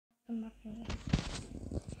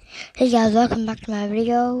Hey guys, welcome back to my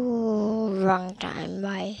video. Wrong time,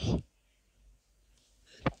 my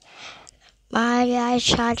guys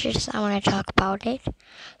charges. I want to talk about it.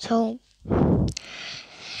 So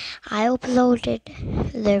I uploaded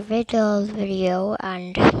the riddle video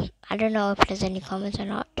and I don't know if there's any comments or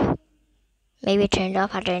not. Maybe it turned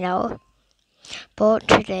off, I don't know. But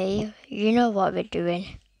today, you know what we're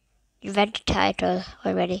doing. You read the title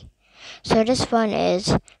already. So this one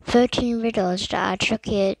is 13 riddles that are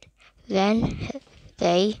trickier than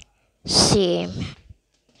they seem.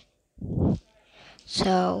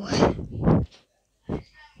 So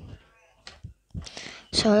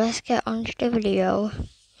let's get on to the video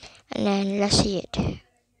and then let's see it.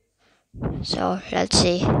 So let's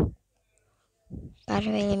see. By the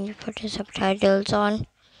way, let me put the subtitles on.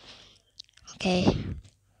 Okay,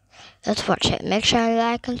 let's watch it. Make sure you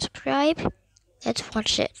like and subscribe. Let's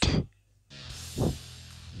watch it.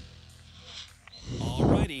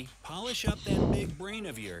 Alrighty, polish up that big brain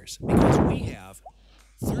of yours because we have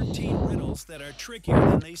 13 riddles that are trickier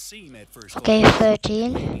than they seem at first glance. Okay,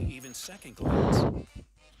 13. Maybe even second glance.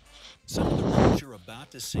 Some of the riddles you're about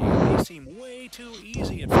to see may seem way too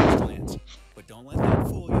easy at first glance, but don't let that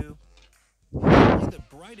fool you. Only the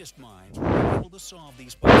brightest minds will be able to solve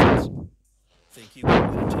these puzzles. Think you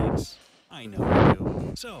got what it takes? I know you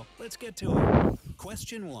do. So, let's get to it.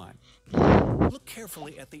 Question 1. Look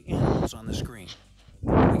carefully at the animals on the screen.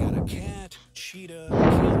 We got a cat, cheetah,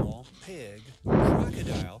 camel, pig,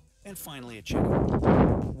 crocodile, and finally a chicken.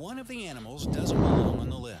 One of the animals doesn't belong on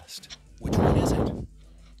the list. Which one is it?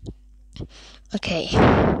 Okay,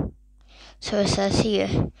 so it says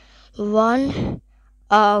here, one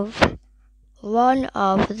of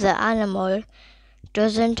the animal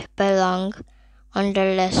doesn't belong on the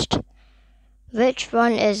list. Which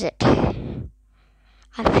one is it? I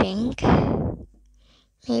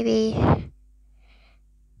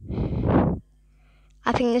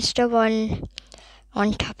think it's the one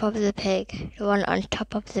on top of the pig. The one on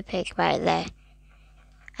top of the pig right there.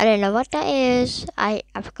 I don't know what that is. I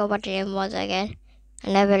forgot what the name was again.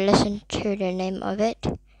 I never listened to the name of it.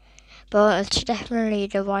 But it's definitely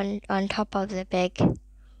the one on top of the pig.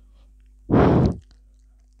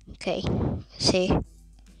 Okay, let's see.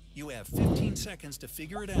 You have 15 seconds to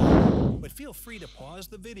figure it out, but feel free to pause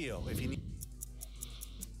the video if you need.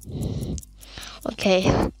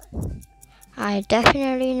 Okay, I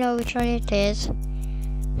definitely know which one it is.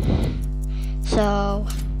 So,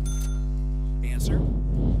 Answer?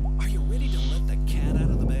 Are you ready to let the cat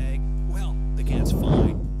out of the bag? Well, the cat's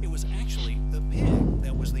fine. It was actually the pig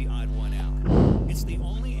that was the odd one out. It's the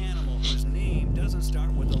only animal whose name doesn't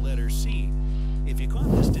start with the letter C. If you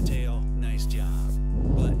caught this detail, nice job.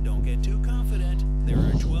 But don't get too confident. There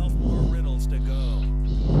are 12 more riddles to go.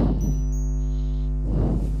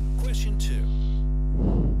 Question 2.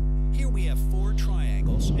 Here we have 4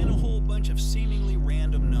 triangles and a whole bunch of seemingly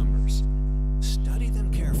random numbers. Study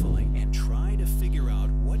them carefully and try to figure out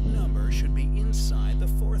what number should be inside the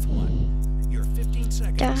 4th one. Your 15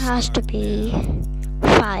 seconds. there has to be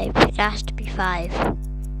 5. It has to be 5.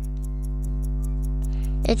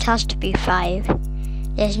 It has to be 5.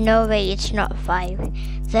 There's no way it's not 5.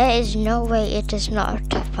 There is no way it is not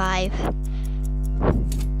 5.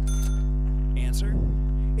 Answer?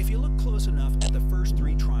 If you look close enough at the first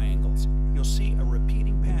 3 triangles, you'll see a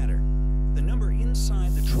repeating pattern. The number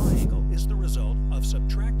inside the triangle is the result of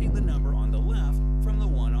subtracting the number on the left from the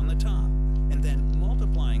one on the top, and then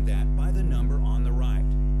multiplying that by the number on the right.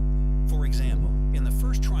 For example, in the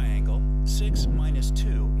first triangle, 6 minus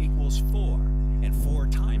 2 equals 4, and 4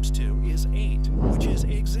 times 2 is 8, which is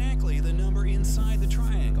exactly the number inside the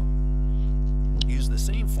triangle. Use the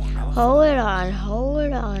same formula. Hold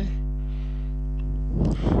on.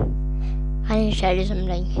 I need to tell you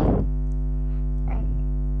something.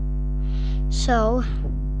 So,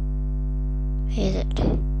 here's it.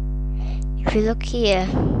 If you look here,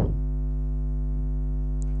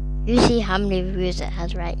 you see how many views it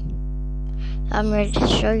has, right? So I'm ready to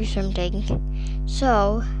show you something.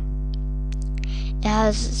 So, it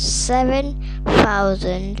has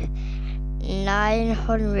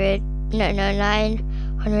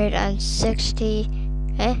 960.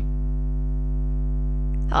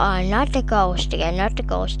 Oh, not the ghost again.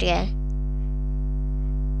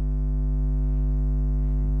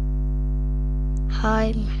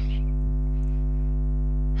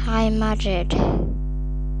 Hi, Majid.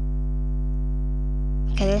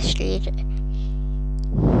 Okay, let's read it.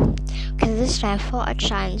 Okay, this time for a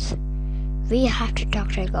chance, we have to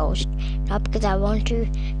talk to the ghost. Not because I want to,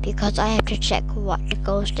 because I have to check what the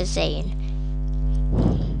ghost is saying.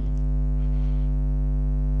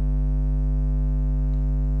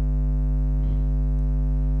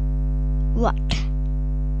 What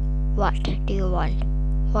do you want?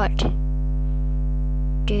 What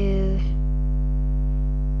do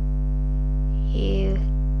you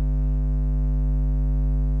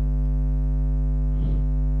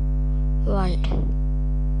want?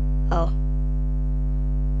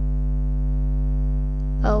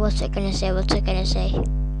 Oh, what's it gonna say? What's it gonna say?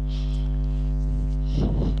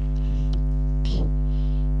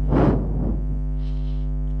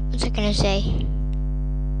 What's it gonna say?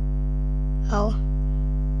 Oh.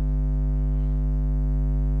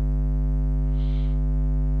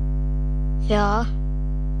 Yeah.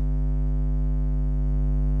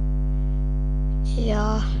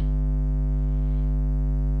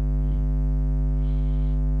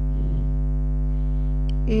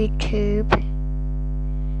 YouTube.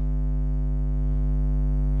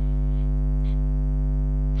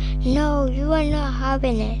 No, you are not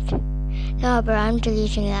having it. No, but I'm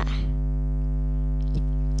deleting that.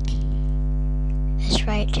 That's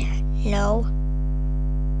right. No.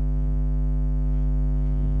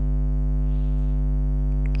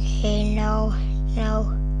 Okay, no.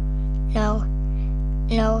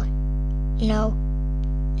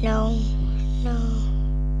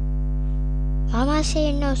 Why am I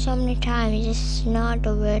saying no so many times? This is not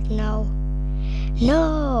the word no.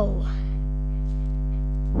 No!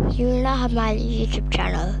 You will not have my YouTube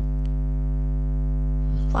channel.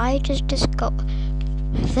 Why does this go?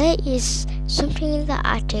 There is something in the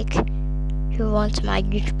attic who wants my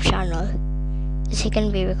YouTube channel. Is he gonna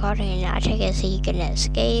be recording in the attic? Is he gonna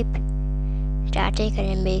escape the attic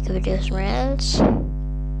and make videos somewhere else?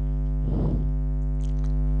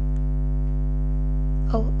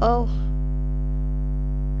 Oh.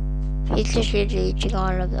 He's literally deleting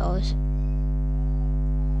all of those.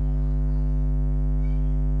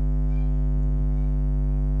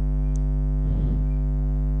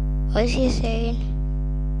 What is he saying?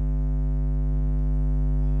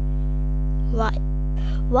 Why?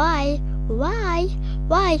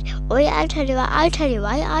 Wait, I'll tell you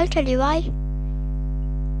why.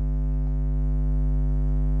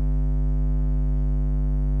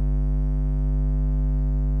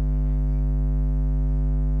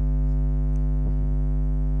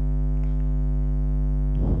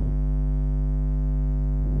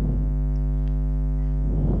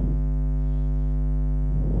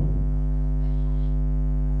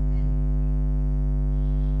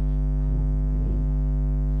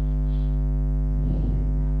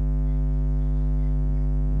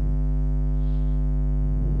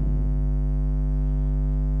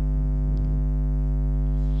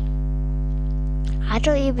 I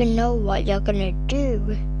don't even know what you're gonna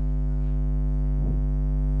do.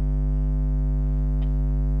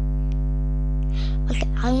 Okay,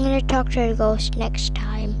 I'm gonna talk to the ghost next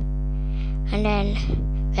time, and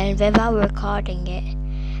without recording it,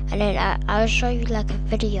 and then I'll show you like a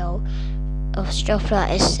video of stuff that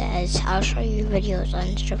it says. I'll show you videos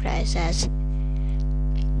on stuff that it says.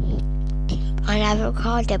 And I've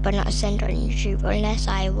recorded it but not sent on YouTube unless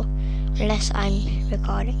I'm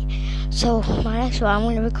recording. So my next one, I'm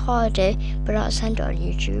gonna record it but not send it on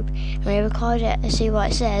YouTube. I'm gonna record it and see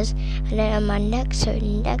what it says, and then on my next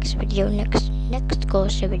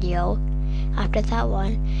ghost video, after that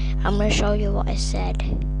one, I'm gonna show you what it said.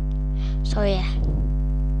 So yeah,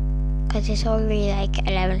 because it's already like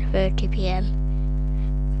 11:30 p.m.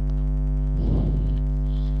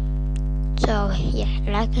 So yeah,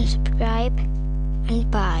 like and subscribe,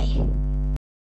 and bye.